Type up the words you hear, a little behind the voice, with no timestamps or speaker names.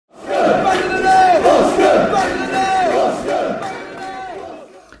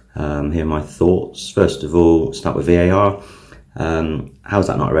Here are my thoughts. First of all, start with VAR. How's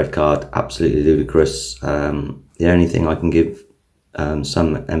that not a red card? Absolutely ludicrous. The only thing I can give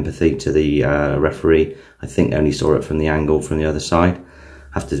some empathy to the referee. I think they only saw it from the angle from the other side.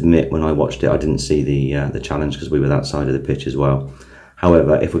 I have to admit, when I watched it, I didn't see the challenge because we were that side of the pitch as well.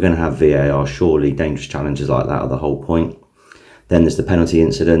 However, if we're going to have VAR, surely dangerous challenges like that are the whole point. Then there's the penalty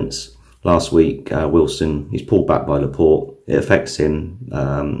incidents. Last week, Wilson, he's pulled back by Laporte. It affects him.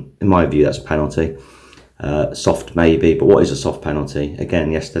 In my view, that's a penalty. Soft maybe, but what is a soft penalty?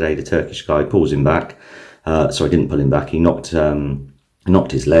 Again, yesterday, the Turkish guy pulls him back. Sorry, didn't pull him back. He knocked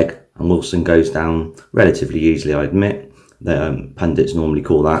his leg, and Wilson goes down relatively easily, I admit. The pundits normally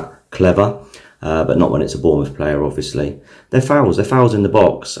call that clever, but not when it's a Bournemouth player, obviously. They're fouls in the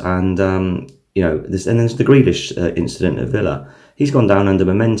box, and you know, and there's the Grealish incident at Villa. He's gone down under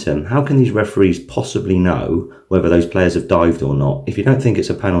momentum. How can these referees possibly know whether those players have dived or not? If you don't think it's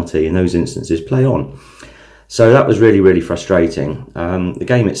a penalty in those instances, play on. So that was really, really frustrating. The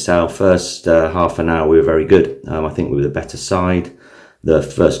game itself, first half an hour, we were very good. I think we were the better side. The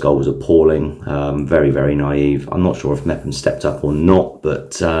first goal was appalling, very, very naive. I'm not sure if Mepham stepped up or not,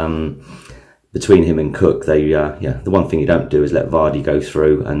 but between him and Cook, the one thing you don't do is let Vardy go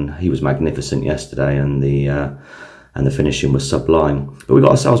through, and he was magnificent yesterday, and the finishing was sublime. But we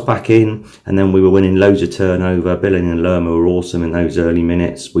got ourselves back in, and then we were winning loads of turnover. Billing and Lerma were awesome in those early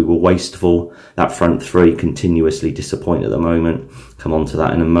minutes. We were wasteful. That front three continuously disappoint at the moment. Come on to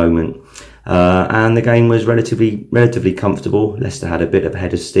that in a moment. And the game was relatively comfortable. Leicester had a bit of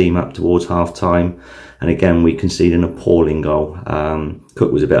head of steam up towards half time, and again we conceded an appalling goal.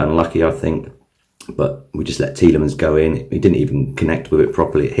 Cook was a bit unlucky, I think, but we just let Tielemans go in. He didn't even connect with it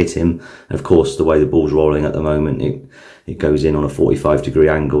properly. It hit him. And of course, the way the ball's rolling at the moment, it goes in on a 45-degree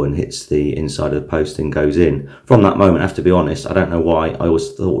angle and hits the inside of the post and goes in. From that moment, I have to be honest, I don't know why. I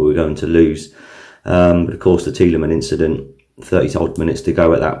always thought we were going to lose. But of course, the Tielemans incident, 30-odd minutes to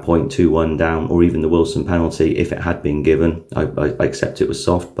go at that point, 2-1 down, or even the Wilson penalty, if it had been given. I accept it was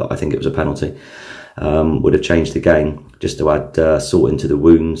soft, but I think it was a penalty. Would have changed the game. Just to add salt into the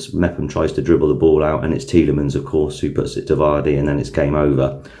wounds, Mepham tries to dribble the ball out, and it's Tielemans, of course, who puts it to Vardy, and then it's game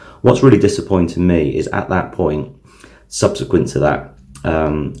over. What's really disappointing me is at that point, subsequent to that,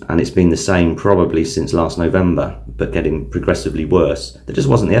 and it's been the same probably since last November, but getting progressively worse. There just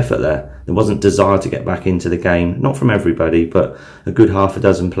wasn't the effort there. There wasn't desire to get back into the game, not from everybody, but a good half a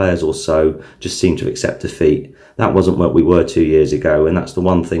dozen players or so just seemed to accept defeat. That wasn't what we were 2 years ago, and that's the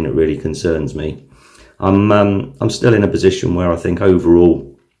one thing that really concerns me. I'm still in a position where I think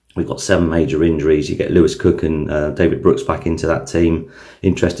overall we've got 7 major injuries. You get Lewis Cook and David Brooks back into that team.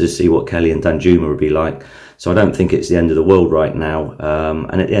 Interested to see what Kelly and Danjuma will be like. So I don't think it's the end of the world right now.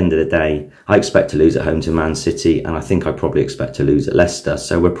 And at the end of the day, I expect to lose at home to Man City, and I think I probably expect to lose at Leicester.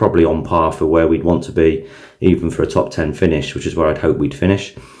 So we're probably on par for where we'd want to be, even for a top 10 finish, which is where I'd hope we'd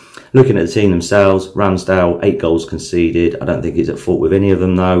finish. Looking at the team themselves, Ramsdale, 8 goals conceded. I don't think he's at fault with any of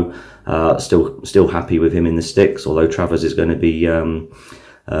them, though. Still happy with him in the sticks, although Travers is going to be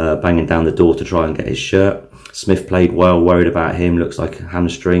banging down the door to try and get his shirt. Smith played well, worried about him, looks like a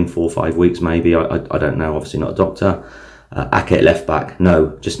hamstring, 4 or 5 weeks maybe, I don't know, obviously not a doctor. Ake left back,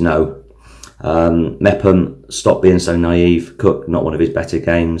 no, just no. Mepham, stop being so naive. Cook, not one of his better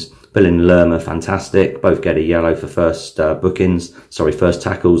games. Bill and Lerma, fantastic, both get a yellow for first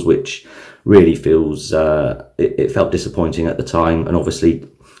tackles, which really feels, it felt disappointing at the time, and obviously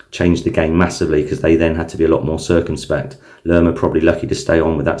changed the game massively because they then had to be a lot more circumspect. Lerma probably lucky to stay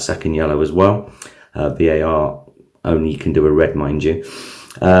on with that second yellow as well. VAR only can do a red, mind you.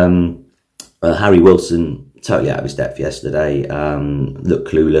 Harry Wilson, totally out of his depth yesterday, looked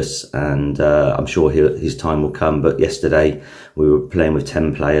clueless, and I'm sure his time will come, but yesterday we were playing with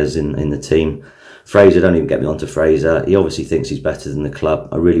 10 players in the team. Fraser, don't even get me onto Fraser. He obviously thinks he's better than the club.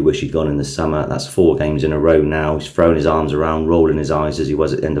 I really wish he'd gone in the summer. That's 4 games in a row now. He's throwing his arms around, rolling his eyes as he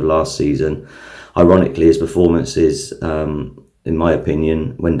was at the end of last season. Ironically, his performances, in my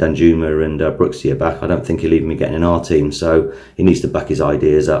opinion, when Danjuma and Brooksy are back, I don't think he'll even be getting in our team. So he needs to back his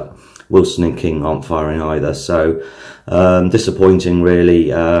ideas up. Wilson and King aren't firing either. So disappointing, really,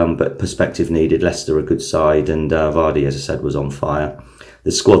 but perspective needed. Leicester a good side, and Vardy, as I said, was on fire.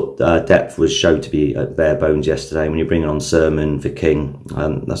 The squad depth was shown to be at bare bones yesterday. When you're bringing on Sermon for King,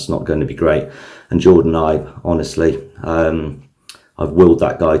 that's not going to be great. And Jordan Ibe, honestly, I've willed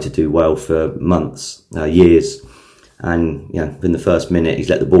that guy to do well for months, years. And yeah, in the first minute, he's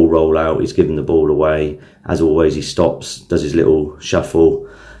let the ball roll out. He's given the ball away. As always, he stops, does his little shuffle,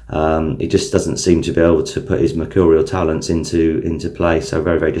 He just doesn't seem to be able to put his mercurial talents into play. So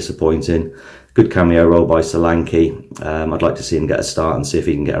very, very disappointing. Good cameo role by Solanke. I'd like to see him get a start and see if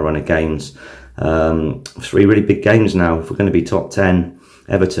he can get a run of games. 3 really big games now. If we're going to be top 10,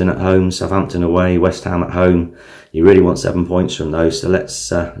 Everton at home, Southampton away, West Ham at home. You really want 7 points from those. So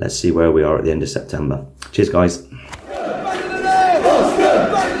let's see where we are at the end of September. Cheers, guys.